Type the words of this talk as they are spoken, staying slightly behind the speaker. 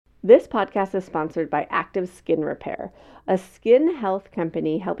This podcast is sponsored by Active Skin Repair, a skin health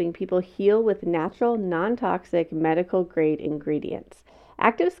company helping people heal with natural, non-toxic, medical-grade ingredients.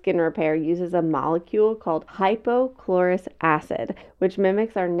 Active Skin Repair uses a molecule called hypochlorous acid, which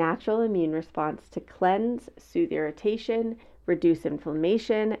mimics our natural immune response to cleanse, soothe irritation, reduce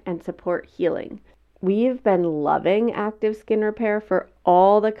inflammation, and support healing. We've been loving Active Skin Repair for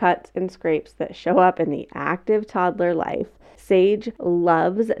all the cuts and scrapes that show up in the active toddler life. Sage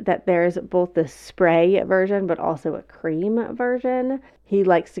loves that there's both the spray version but also a cream version. He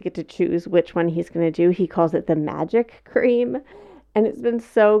likes to get to choose which one he's going to do. He calls it the magic cream. And it's been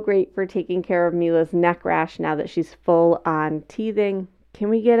so great for taking care of Mila's neck rash now that she's full on teething. Can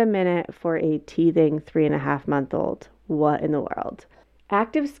we get a minute for a teething 3.5-month-old? What in the world?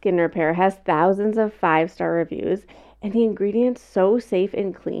 Active Skin Repair has thousands of 5-star reviews, and the ingredients so safe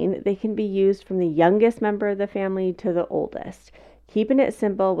and clean, they can be used from the youngest member of the family to the oldest, keeping it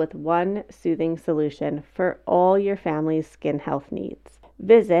simple with one soothing solution for all your family's skin health needs.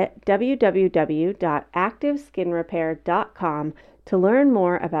 Visit www.activeskinrepair.com to learn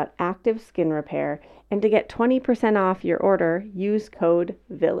more about Active Skin Repair, and to get 20% off your order, use code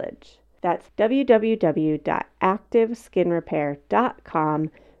VILLAGE. That's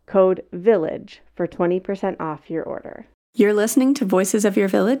www.activeskinrepair.com, code VILLAGE for 20% off your order. You're listening to Voices of Your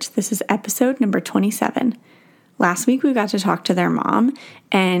Village. This is episode number 27. Last week we got to talk to their mom,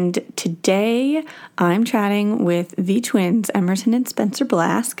 and today I'm chatting with the twins, Emerson and Spencer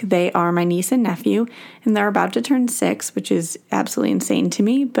Blask. They are my niece and nephew, and they're about to turn 6, which is absolutely insane to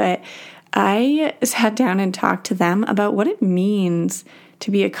me, but I sat down and talked to them about what it means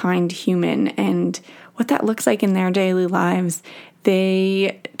to be a kind human and what that looks like in their daily lives.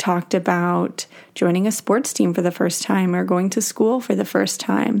 They talked about joining a sports team for the first time or going to school for the first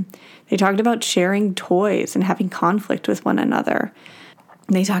time. They talked about sharing toys and having conflict with one another.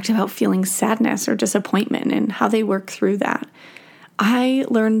 They talked about feeling sadness or disappointment and how they work through that. I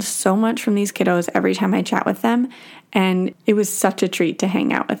learned so much from these kiddos every time I chat with them, and it was such a treat to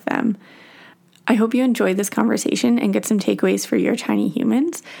hang out with them. I hope you enjoyed this conversation and get some takeaways for your tiny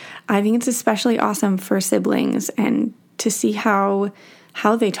humans. I think it's especially awesome for siblings and to see how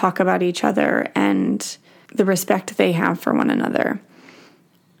they talk about each other and the respect they have for one another.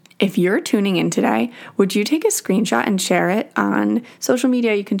 If you're tuning in today, would you take a screenshot and share it on social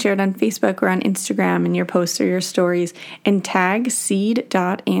media? You can share it on Facebook or on Instagram in your posts or your stories and tag seed.and.so.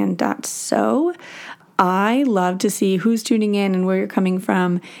 I love to see who's tuning in and where you're coming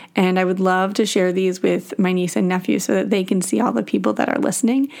from, and I would love to share these with my niece and nephew so that they can see all the people that are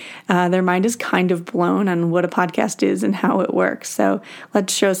listening. Their mind is kind of blown on what a podcast is and how it works, so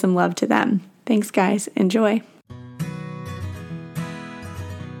let's show some love to them. Thanks, guys. Enjoy.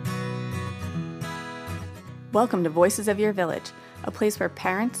 Welcome to Voices of Your Village, a place where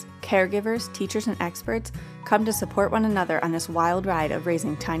parents, caregivers, teachers, and experts come to support one another on this wild ride of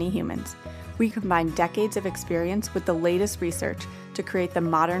raising tiny humans. We combine decades of experience with the latest research to create the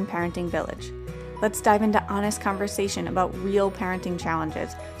modern parenting village. Let's dive into honest conversation about real parenting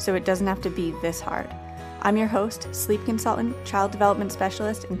challenges so it doesn't have to be this hard. I'm your host, sleep consultant, child development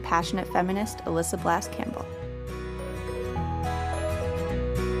specialist, and passionate feminist, Alyssa Blask Campbell.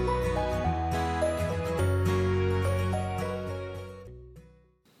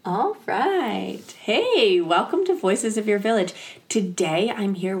 All right. Hey, welcome to Voices of Your Village. Today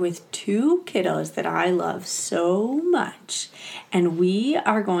I'm here with two kiddos that I love so much, and we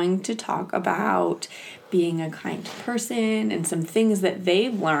are going to talk about being a kind person and some things that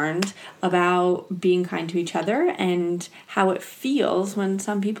they've learned about being kind to each other and how it feels when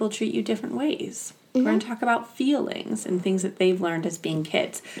some people treat you different ways. We're going to talk about feelings and things that they've learned as being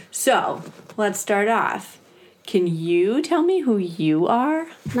kids. So let's start off. Can you tell me who you are?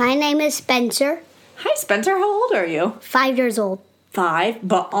 My name is Spencer. Hi, Spencer. How old are you? 5 years old. 5,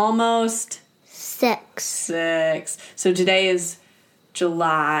 but almost 6. 6. So today is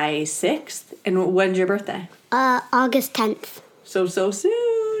July 6th. And when's your birthday? August 10th. So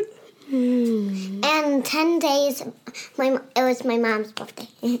soon. And 10 days, it was my mom's birthday.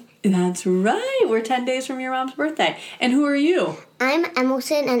 That's right. We're 10 days from your mom's birthday. And who are you? I'm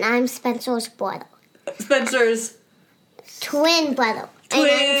Emerson, and I'm Spencer's brother. Spencer's twin brother. Twin.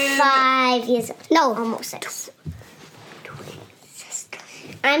 And I'm 5 years old. No, almost 6. Twin sister.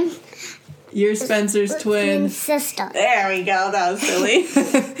 You're Spencer's twin sister. There we go. That was silly.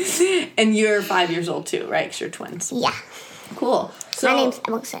 And you're 5 years old too, right? 'Cause you're twins. Yeah. Cool. So, my name's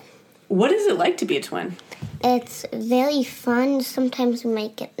Emerson. What is it like to be a twin? It's very fun. Sometimes we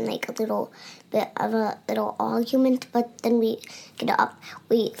might get like a little bit of a little argument, but then we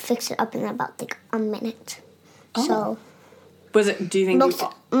fix it up in about like a minute. Oh. So was it? Do you think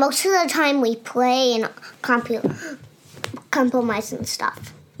most of the time we play and compromise and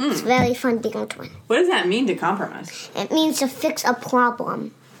stuff. It's very fun being a twin. What does that mean, to compromise? It means to fix a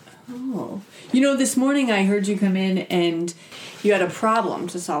problem. Oh. You know, this morning I heard you come in and you had a problem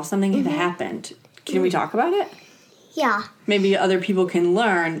to solve. Something had happened. Can we talk about it? Yeah. Maybe other people can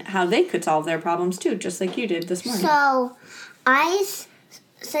learn how they could solve their problems too, just like you did this morning. So, I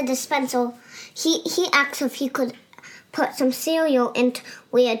said to Spencer, he asked if he could put some cereal into,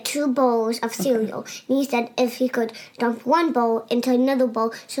 we had 2 bowls of cereal. And he said if he could dump one bowl into another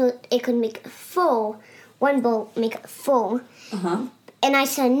bowl so it could make it full. One bowl make it full. Uh-huh. And I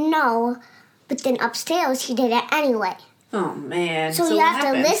said no, but then upstairs he did it anyway. Oh, man. So you have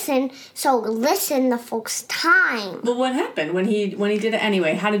to listen. So listen the first time. Well, what happened when he did it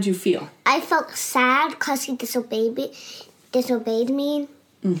anyway? How did you feel? I felt sad because he disobeyed me.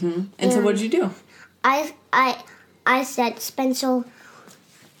 Mm-hmm. And so what did you do? I said, Spencer,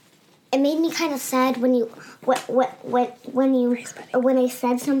 it made me kind of sad when I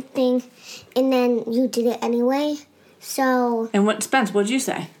said something, and then you did it anyway. So. And Spence? What'd you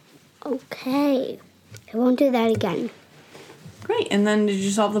say? Okay, I won't do that again. Great. And then did you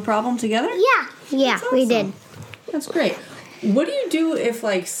solve the problem together? Yeah, awesome. We did. That's great. What do you do if,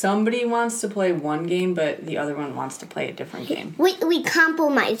 like, somebody wants to play one game, but the other one wants to play a different game? We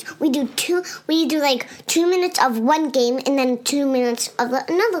compromise. We do like 2 minutes of one game, and then 2 minutes of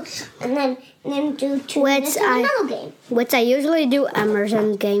another, and then do 2 minutes of another game. Which I usually do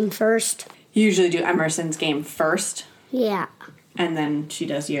Emerson's game first. You usually do Emerson's game first? Yeah. And then she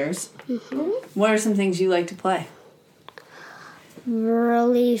does yours? Mm-hmm. What are some things you like to play?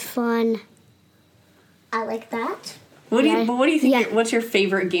 Really fun. I like that. What do you think? Yeah. What's your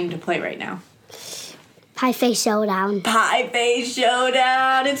favorite game to play right now? Pie Face Showdown. Pie Face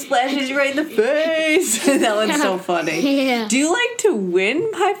Showdown! It splashes you right in the face! That one's so funny. Yeah. Do you like to win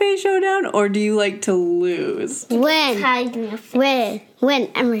Pie Face Showdown, or do you like to lose? Win,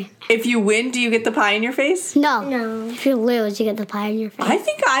 Emery. If you win, do you get the pie in your face? No. If you lose, you get the pie in your face. I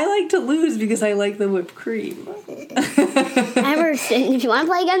think I like to lose because I like the whipped cream. Emerson, if you want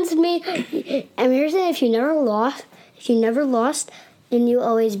to play against me, Emerson, if you never lost, and you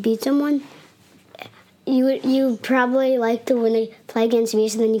always beat someone, you probably like to play against me,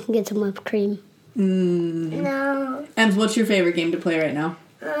 so then you can get some whipped cream. No. Ems, what's your favorite game to play right now?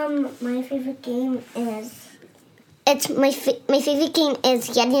 My favorite game is. My favorite game is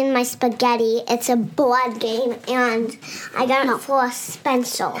Getting My Spaghetti. It's a board game, and I got it for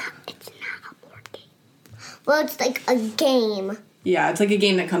Spencer. It's not a board game. Well, it's like a game. Yeah, it's like a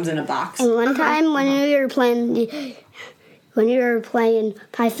game that comes in a box. And one time when you were playing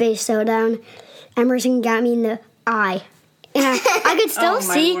Pie Face Showdown, Emerson got me in the eye, and I could still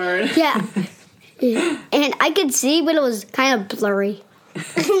see. Word. Yeah, and I could see, but it was kind of blurry.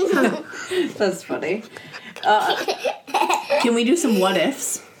 That's funny. Can we do some what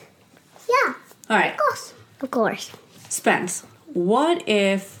ifs? Yeah. All right. Of course. Spence, what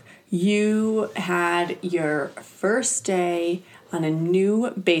if you had your first day on a new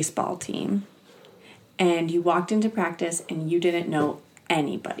baseball team and you walked into practice and you didn't know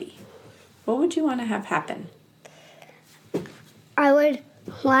anybody? What would you want to have happen? I would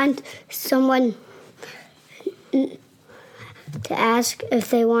want someone to ask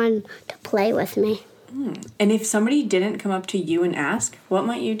if they want to play with me. And if somebody didn't come up to you and ask, what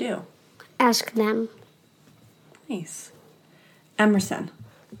might you do? Ask them. Nice. Emerson,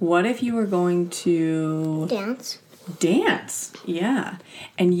 what if you were going to Dance. Dance, yeah.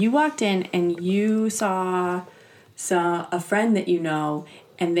 And you walked in and you saw a friend that you know,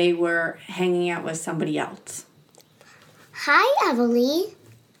 and they were hanging out with somebody else. Hi, Emily.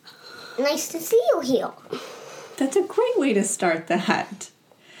 Nice to see you here. That's a great way to start that.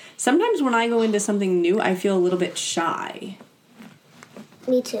 Sometimes when I go into something new, I feel a little bit shy.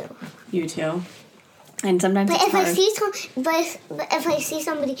 Me too. You too? And sometimes But it's if hard. I see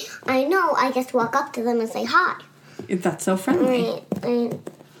somebody I know, I just walk up to them and say hi. That's so friendly. And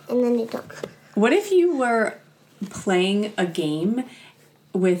then they don't. What if you were playing a game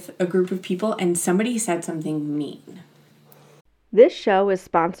with a group of people and somebody said something mean? This show is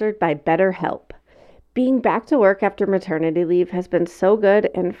sponsored by BetterHelp. Being back to work after maternity leave has been so good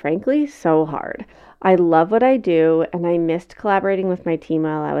and frankly so hard. I love what I do and I missed collaborating with my team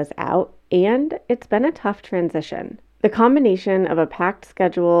while I was out, and it's been a tough transition. The combination of a packed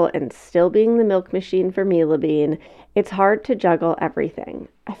schedule and still being the milk machine for Mila Bean, it's hard to juggle everything.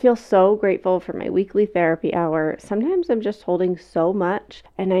 I feel so grateful for my weekly therapy hour. Sometimes I'm just holding so much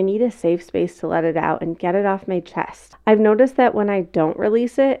and I need a safe space to let it out and get it off my chest. I've noticed that when I don't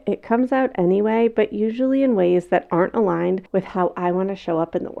release it, it comes out anyway, but usually in ways that aren't aligned with how I want to show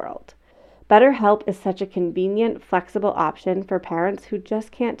up in the world. BetterHelp is such a convenient, flexible option for parents who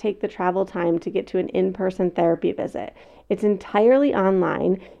just can't take the travel time to get to an in-person therapy visit. It's entirely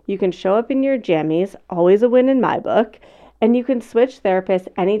online. You can show up in your jammies, always a win in my book, and you can switch therapists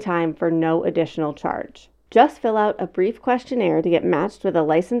anytime for no additional charge. Just fill out a brief questionnaire to get matched with a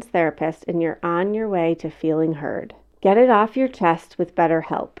licensed therapist, and you're on your way to feeling heard. Get it off your chest with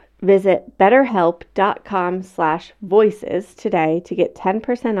BetterHelp. Visit betterhelp.com/voices today to get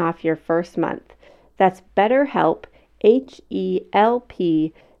 10% off your first month. That's BetterHelp,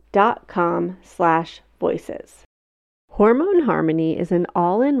 HELP.com/voices. Hormone Harmony is an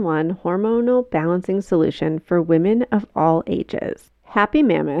all-in-one hormonal balancing solution for women of all ages. Happy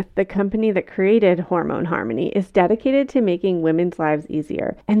Mammoth, the company that created Hormone Harmony, is dedicated to making women's lives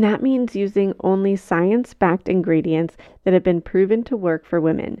easier, and that means using only science-backed ingredients that have been proven to work for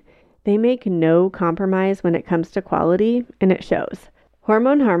women. They make no compromise when it comes to quality, and it shows.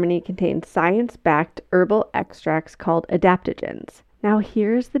 Hormone Harmony contains science-backed herbal extracts called adaptogens. Now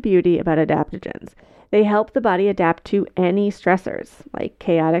here's the beauty about adaptogens. They help the body adapt to any stressors, like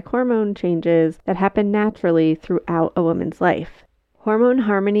chaotic hormone changes that happen naturally throughout a woman's life. Hormone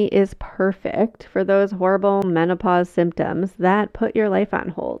Harmony is perfect for those horrible menopause symptoms that put your life on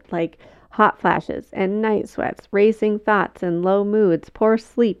hold, like hot flashes and night sweats, racing thoughts and low moods, poor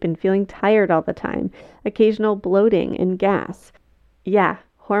sleep and feeling tired all the time, occasional bloating and gas. Yeah,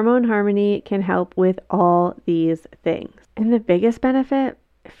 Hormone Harmony can help with all these things. And the biggest benefit?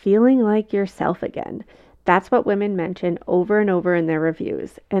 Feeling like yourself again. That's what women mention over and over in their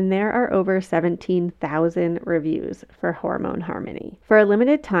reviews, and there are over 17,000 reviews for Hormone Harmony. For a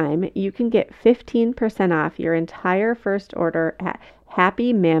limited time, you can get 15% off your entire first order at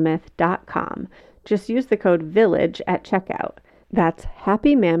happymammoth.com. Just use the code VILLAGE at checkout. That's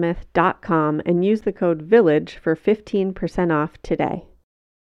happymammoth.com and use the code VILLAGE for 15% off today.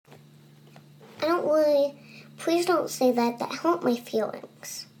 Please don't say that. That hurt my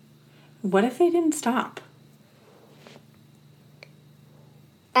feelings. What if they didn't stop?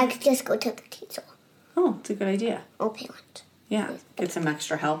 I could just go to the teacher. Oh, it's a good idea. Or parent. Yeah, get some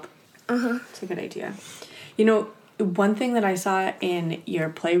extra help. Uh-huh. It's a good idea. You know, one thing that I saw in your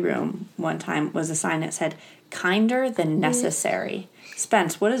playroom one time was a sign that said, kinder than necessary.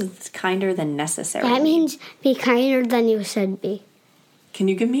 Spence, what is kinder than necessary? That means be kinder than you should be. Can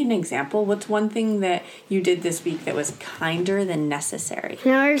you give me an example? What's one thing that you did this week that was kinder than necessary?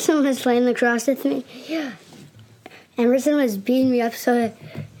 Emerson was playing lacrosse with me. Emerson was beating me up, so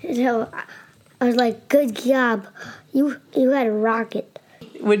I was like, good job. You had a rocket.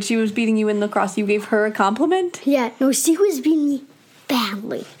 When she was beating you in lacrosse, you gave her a compliment? Yeah, no, she was beating me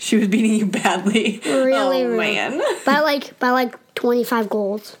badly. She was beating you badly? Really, oh, man. By like 25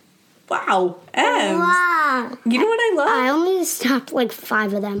 goals. Wow. Ems. Wow. You know what I love? I only stopped like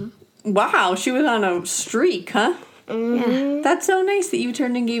 5 of them. Wow, she was on a streak, huh? Yeah. That's so nice that you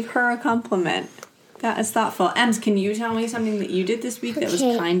turned and gave her a compliment. That is thoughtful. Ems, can you tell me something that you did this week that was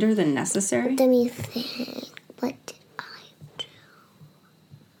kinder than necessary? Let me think. What did I do?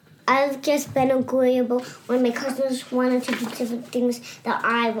 I've just been agreeable when my cousins wanted to do different things that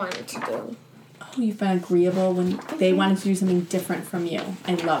I wanted to do. Oh, you've been agreeable when they wanted to do something different from you.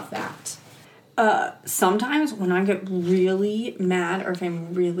 I love that. Sometimes when I get really mad or if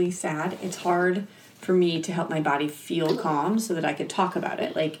I'm really sad, it's hard for me to help my body feel calm so that I could talk about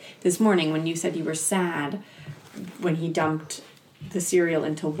it. Like this morning when you said you were sad when he dumped the cereal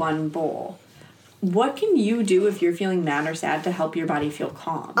into one bowl. What can you do if you're feeling mad or sad to help your body feel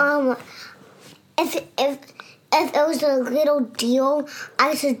calm? If it was a little deal,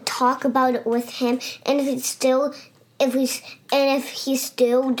 I should talk about it with him, and if he still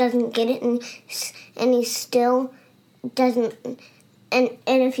doesn't get it, and he still doesn't, and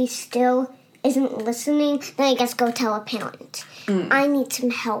if he still isn't listening, then I guess go tell a parent. I need some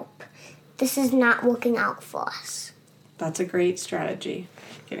help. This is not working out for us. That's a great strategy,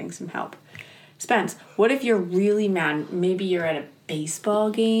 getting some help. Spence, what if you're really mad? Maybe you're at a baseball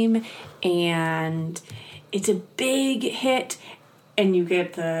game and it's a big hit and you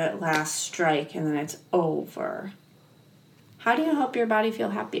get the last strike and then it's over. How do you help your body feel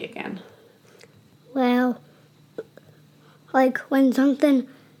happy again? Well, like when something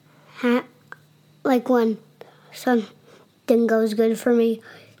goes good for me,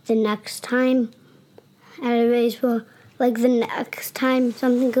 the next time at a baseball. Like the next time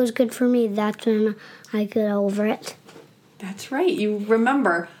something goes good for me, that's when I get over it. That's right. You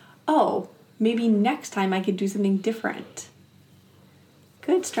remember, oh, maybe next time I could do something different.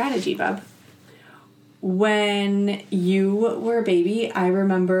 Good strategy, Bub. When you were a baby, I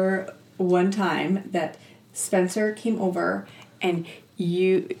remember one time that Spencer came over and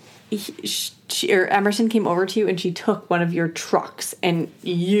Emerson came over to you and she took one of your trucks and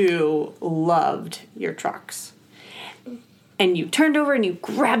you loved your trucks. And you turned over and you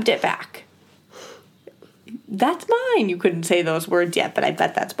grabbed it back. That's mine. You couldn't say those words yet, but I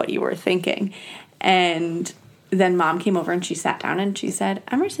bet that's what you were thinking. And then Mom came over and she sat down and she said,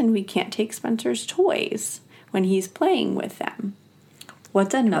 Emerson, we can't take Spencer's toys when he's playing with them.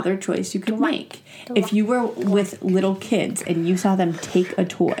 What's another choice you could make? If you were with little kids and you saw them take a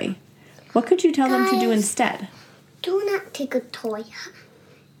toy, what could you tell them to do instead? Do not take a toy.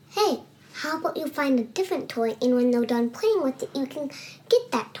 Hey, how about you find a different toy, and when they're done playing with it, you can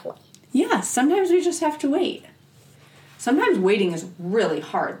get that toy. Yeah, sometimes we just have to wait. Sometimes waiting is really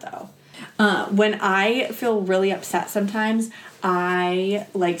hard, though. When I feel really upset sometimes, I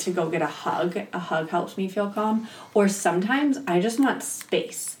like to go get a hug. A hug helps me feel calm. Or sometimes I just want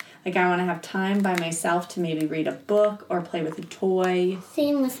space. Like I want to have time by myself to maybe read a book or play with a toy.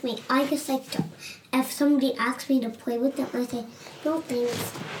 Same with me. I just like to, if somebody asks me to play with them, I say, no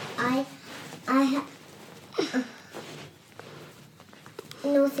thanks.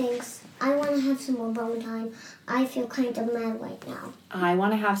 No thanks. I want to have some alone time. I feel kind of mad right now. I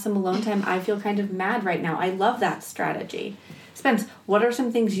want to have some alone time. I feel kind of mad right now. I love that strategy. Spence, what are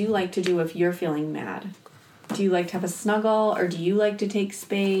some things you like to do if you're feeling mad? Do you like to have a snuggle, or do you like to take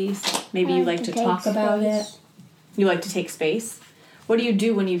space? Maybe you like to talk about it. You like to take space? What do you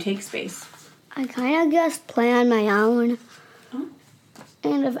do when you take space? I kind of just play on my own. Oh.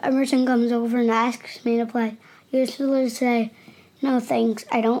 And if Emerson comes over and asks me to play, I usually say, no thanks,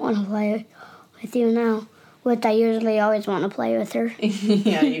 I don't want to play with you now. Which I usually always want to play with her.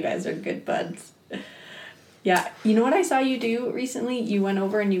 Yeah, you guys are good buds. Yeah, you know what I saw you do recently? You went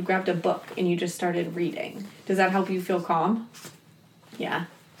over and you grabbed a book and you just started reading. Does that help you feel calm? Yeah.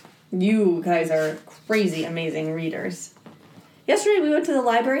 You guys are crazy, amazing readers. Yesterday we went to the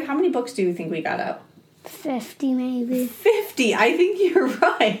library. How many books do you think we got out? 50 maybe. 50! I think you're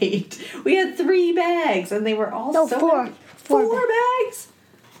right. We had 3 bags and they were all No, so... 4. 4 bags?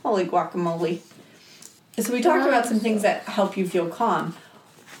 Holy guacamole. So we talked about some things that help you feel calm.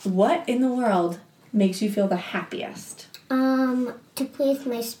 What in the world makes you feel the happiest? To play with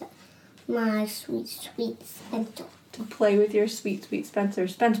my sweet Spencer. To play with your sweet Spencer.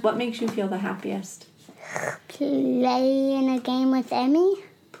 Spence, what makes you feel the happiest? Playing a game with Emmy.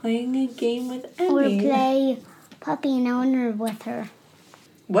 Playing a game with Or Emmy. play puppy and owner with her.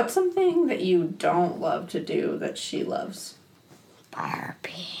 What's something that you don't love to do that she loves?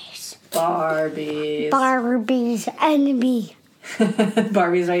 Barbies. Barbie's enemy.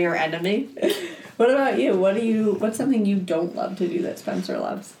 Barbies are your enemy? What about you? What's something you don't love to do that Spencer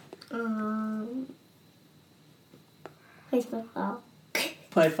loves? Play football.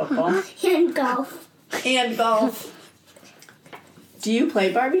 Play football. And golf. And golf. Do you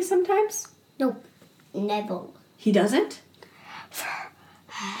play Barbie sometimes? Nope. Never. He doesn't?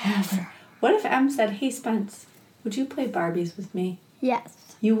 Never. What if Em said, hey Spence, would you play Barbies with me?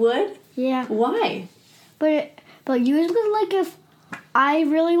 Yes. You would? Yeah. Why? But usually, like, if I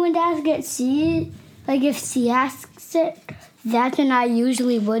really want to ask it, if she asks it, that's when I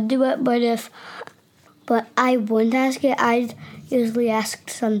usually would do it. But I wouldn't ask it, I'd usually ask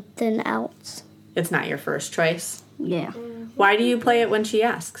something else. It's not your first choice. Yeah. Why do you play it when she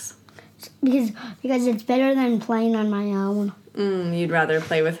asks? Because it's better than playing on my own. You'd rather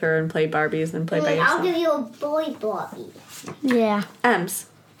play with her and play Barbies than play by yourself. I'll give you a boy Barbie. Yeah. Ems,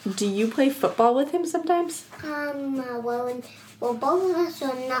 do you play football with him sometimes? Well, both of us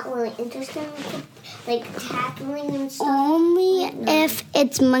are not really interested in like tackling and stuff. Only if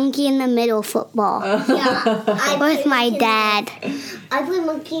it's monkey in the middle football. Yeah, With my dad. I play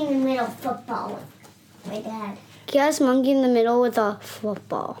monkey in the middle football with my dad. Yes, monkey in the middle with a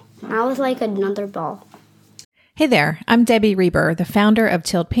football. Not with like another ball. Hey there, I'm Debbie Reber, the founder of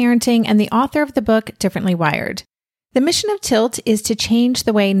Tilt Parenting and the author of the book Differently Wired. The mission of Tilt is to change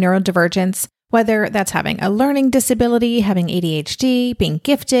the way neurodivergence, whether that's having a learning disability, having ADHD, being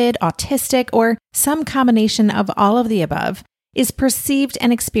gifted, autistic, or some combination of all of the above, is perceived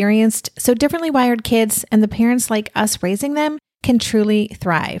and experienced so differently wired kids and the parents like us raising them can truly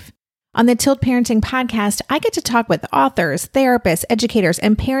thrive. On the Tilt Parenting podcast, I get to talk with authors, therapists, educators,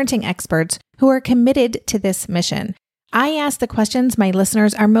 and parenting experts who are committed to this mission. I ask the questions my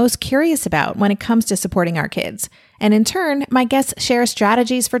listeners are most curious about when it comes to supporting our kids. And in turn, my guests share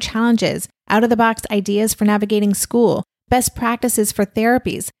strategies for challenges, out-of-the-box ideas for navigating school, best practices for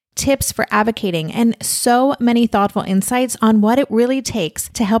therapies, tips for advocating, and so many thoughtful insights on what it really takes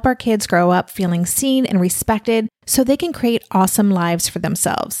to help our kids grow up feeling seen and respected so they can create awesome lives for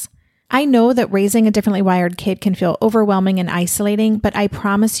themselves. I know that raising a differently wired kid can feel overwhelming and isolating, but I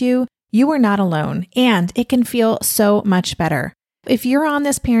promise you, you are not alone, and it can feel so much better. If you're on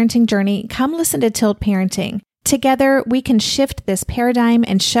this parenting journey, come listen to Tilt Parenting. Together, we can shift this paradigm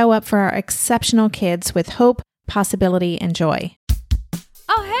and show up for our exceptional kids with hope, possibility, and joy.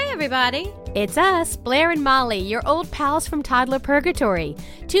 Oh, hey, everybody. It's us, Blair and Molly, your old pals from Toddler Purgatory.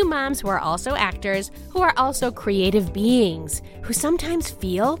 Two moms who are also actors, who are also creative beings, who sometimes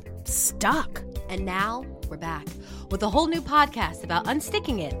feel stuck. And now we're back with a whole new podcast about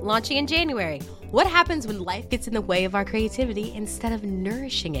unsticking it, launching in January. What happens when life gets in the way of our creativity instead of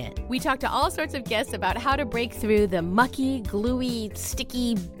nourishing it? We talk to all sorts of guests about how to break through the mucky, gluey,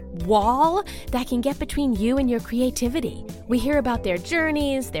 sticky wall that can get between you and your creativity. We hear about their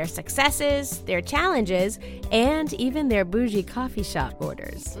journeys, their successes, their challenges, and even their bougie coffee shop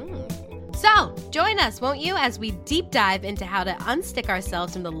orders. So, join us, won't you, as we deep dive into how to unstick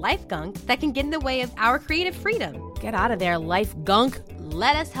ourselves from the life gunk that can get in the way of our creative freedom. Get out of there, life gunk.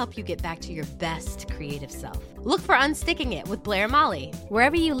 Let us help you get back to your best creative self. Look for Unsticking It with Blair and Molly.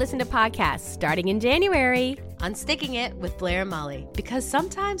 Wherever you listen to podcasts, starting in January. Unsticking It with Blair and Molly. Because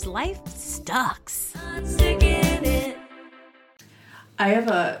sometimes life sucks. I have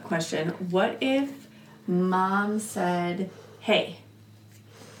a question. What if Mom said, hey,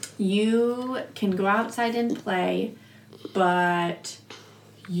 you can go outside and play, but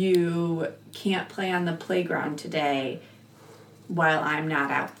you can't play on the playground today while I'm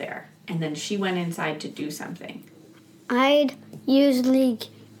not out there. And then she went inside to do something. I'd usually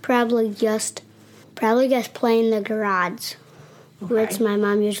probably just play in the garage, which my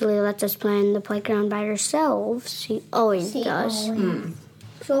mom usually lets us play in the playground by herself. She always does.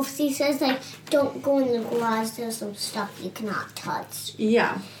 So if she says, like, don't go in the garage, there's some stuff you cannot touch.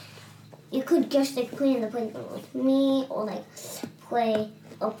 Yeah. You could just, like, play in the playground with me, or, like, play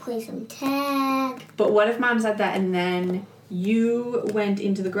some tag. But what if Mom said that and then you went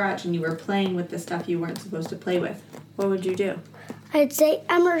into the garage and you were playing with the stuff you weren't supposed to play with? What would you do? I'd say,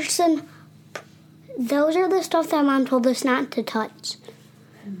 Emerson, those are the stuff that Mom told us not to touch.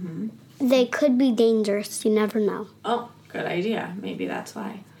 They could be dangerous. You never know. Oh, good idea. Maybe that's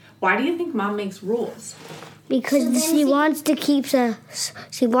why. Why do you think Mom makes rules? Because she wants to keep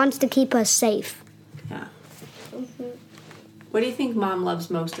us safe. Yeah. What do you think Mom loves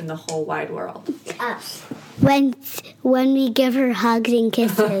most in the whole wide world? Us. When we give her hugs and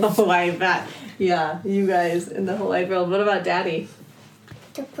kisses. Oh, I bet. Yeah, you guys in the whole wide world. What about Daddy?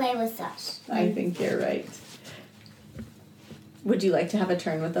 To play with us. I think you're right. Would you like to have a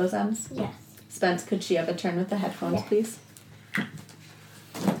turn with those M's? Yes. Spence, could she have a turn with the headphones, please?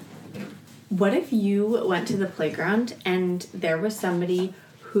 What if you went to the playground and there was somebody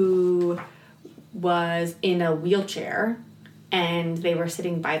who was in a wheelchair and they were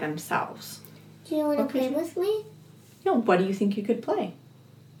sitting by themselves? Do you want to play with me? No, what do you think you could play?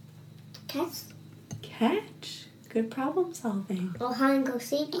 Catch. Catch. Good problem solving. Or hide and go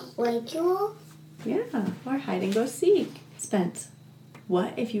seek. Like you. Yeah, or hide and go seek. Spence,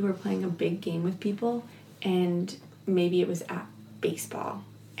 what if you were playing a big game with people and maybe it was at baseball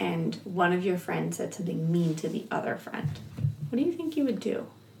and one of your friends said something mean to the other friend? What do you think you would do?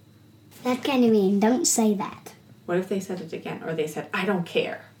 That's kind of mean. Don't say that. What if they said it again? Or they said, I don't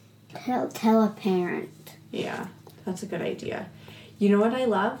care. Tell a parent. Yeah, that's a good idea. You know what I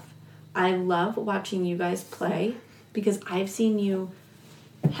love? I love watching you guys play because I've seen you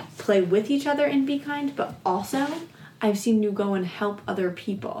play with each other and be kind, but also I've seen you go and help other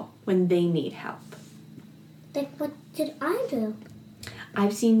people when they need help. Like, what did I do?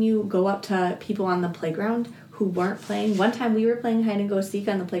 I've seen you go up to people on the playground who weren't playing. One time we were playing hide and go seek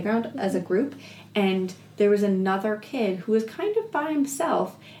on the playground as a group, and there was another kid who was kind of by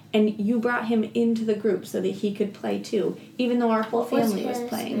himself, and you brought him into the group so that he could play too, even though our whole family was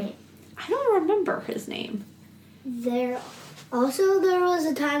playing. Name? I don't remember his name. There was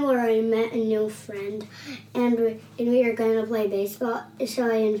a time where I met a new friend, and we were going to play baseball,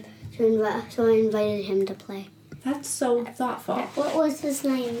 so I invited him to play. That's so thoughtful. What was his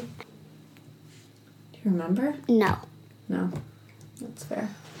name? Do you remember? No. No. That's fair.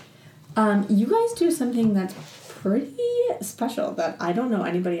 You guys do something that's pretty special that I don't know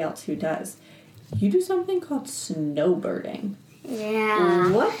anybody else who does. You do something called snowbirding.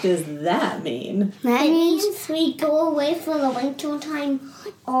 Yeah. What does that mean? That means we go away for the winter time,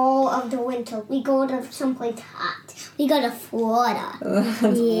 all of the winter. We go to someplace hot. We go to Florida. That's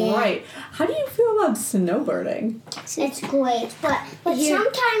right. How do you feel about snowbirding? It's great, but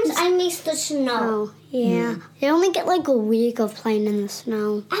sometimes I miss the snow. Oh, yeah. They only get like a week of playing in the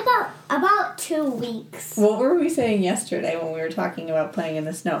snow. About 2 weeks. What were we saying yesterday when we were talking about playing in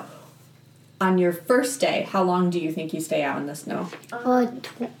the snow? On your first day, how long do you think you stay out in the snow?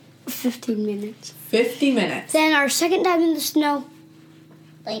 15 minutes. 50 minutes. Then our second time in the snow,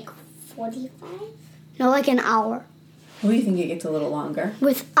 Like 45? no, like an hour. Well, you think it gets a little longer?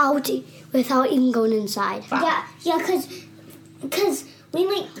 Without even going inside. Wow. Yeah, because we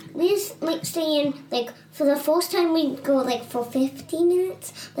might stay in, like, for the first time we go, like, for 50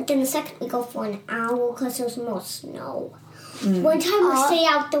 minutes, but then the second we go for an hour because there's more snow. One time we stay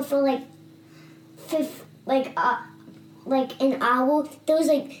out there for, like, an hour.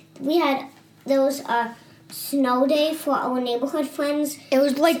 There was a snow day for our neighborhood friends. It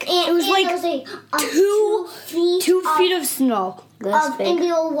was like two feet of snow. And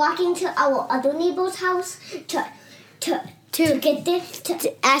we were walking to our other neighbor's house to get there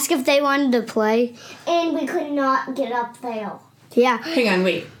To ask if they wanted to play. and we could not get up there. Yeah. Hang on,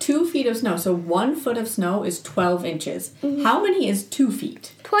 wait. 2 feet of snow. So 1 foot of snow is 12 inches. How many is 2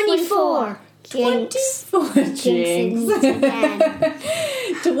 feet? 24. 24. Jinx.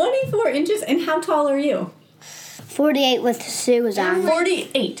 24 inches. And how tall are you? 48 with shoes on.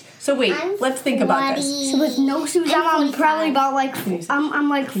 48. So wait, let's think about this. So with no shoes on, I'm probably about like I'm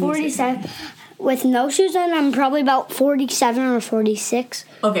like 47. With no shoes on, I'm probably about 47 or 46.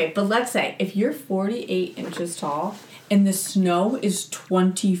 Okay, but let's say if you're 48 inches tall and the snow is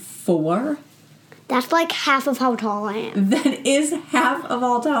 24, That's like half of how tall I am. that is half of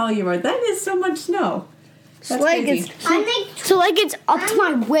how tall you are. That is so much snow. That's crazy. It's up to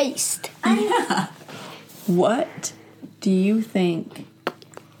my waist. Yeah. What do you think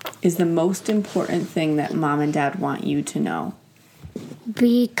is the most important thing that Mom and Dad want you to know?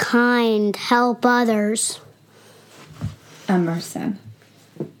 Be kind, help others. Emerson,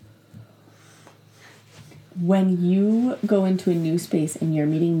 when you go into a new space and you're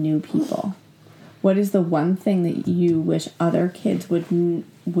meeting new people, what is the one thing that you wish other kids would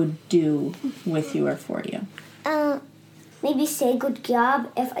do with you or for you? Maybe say good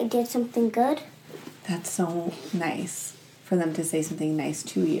job if I did something good. That's so nice for them to say something nice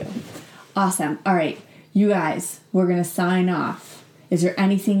to you. Awesome. All right, you guys, we're going to sign off. Is there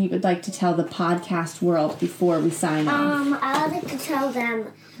anything you would like to tell the podcast world before we sign off? I would like to tell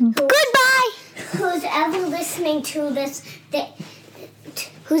them Goodbye! who's ever listening to this,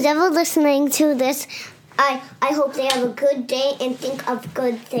 I hope they have a good day and think of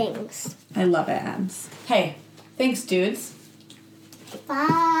good things. I love it, Ems. Hey, thanks, dudes.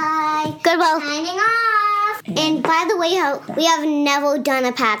 Bye. Goodbye. Signing off. And by the way, we have never done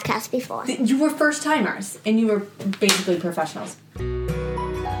a podcast before. You were first timers, and you were basically professionals.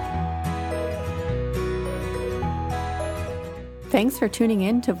 Thanks for tuning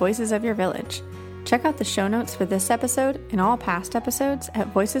in to Voices of Your Village. Check out the show notes for this episode and all past episodes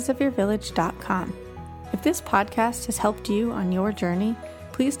at voicesofyourvillage.com. If this podcast has helped you on your journey,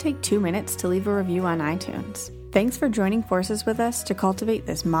 please take 2 minutes to leave a review on iTunes. Thanks for joining forces with us to cultivate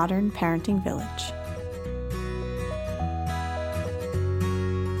this modern parenting village.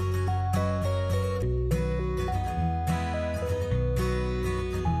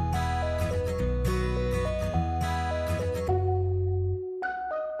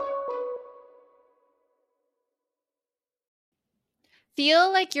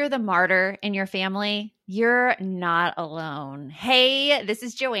 Feel like you're the martyr in your family? You're not alone. Hey, this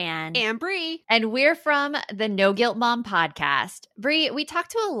is Joanne. And Bree. And we're from the No Guilt Mom podcast. Bree, we talk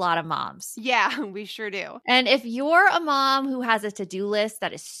to a lot of moms. Yeah, we sure do. And if you're a mom who has a to-do list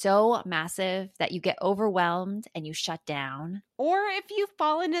that is so massive that you get overwhelmed and you shut down, Or if you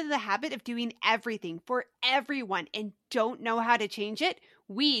fall into the habit of doing everything for everyone and don't know how to change it,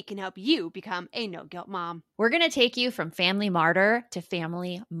 we can help you become a no-guilt mom. we're going to take you from family martyr to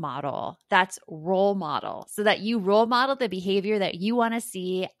family model. That's role model, so that you role model the behavior that you want to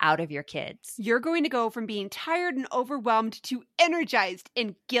see out of your kids. You're going to go from being tired and overwhelmed to energized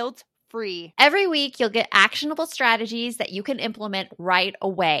and guilt-free. Every week, you'll get actionable strategies that you can implement right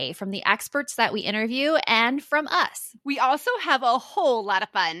away from the experts that we interview and from us. We also have a whole lot of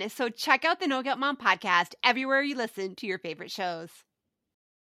fun, so check out the No Guilt Mom podcast everywhere you listen to your favorite shows.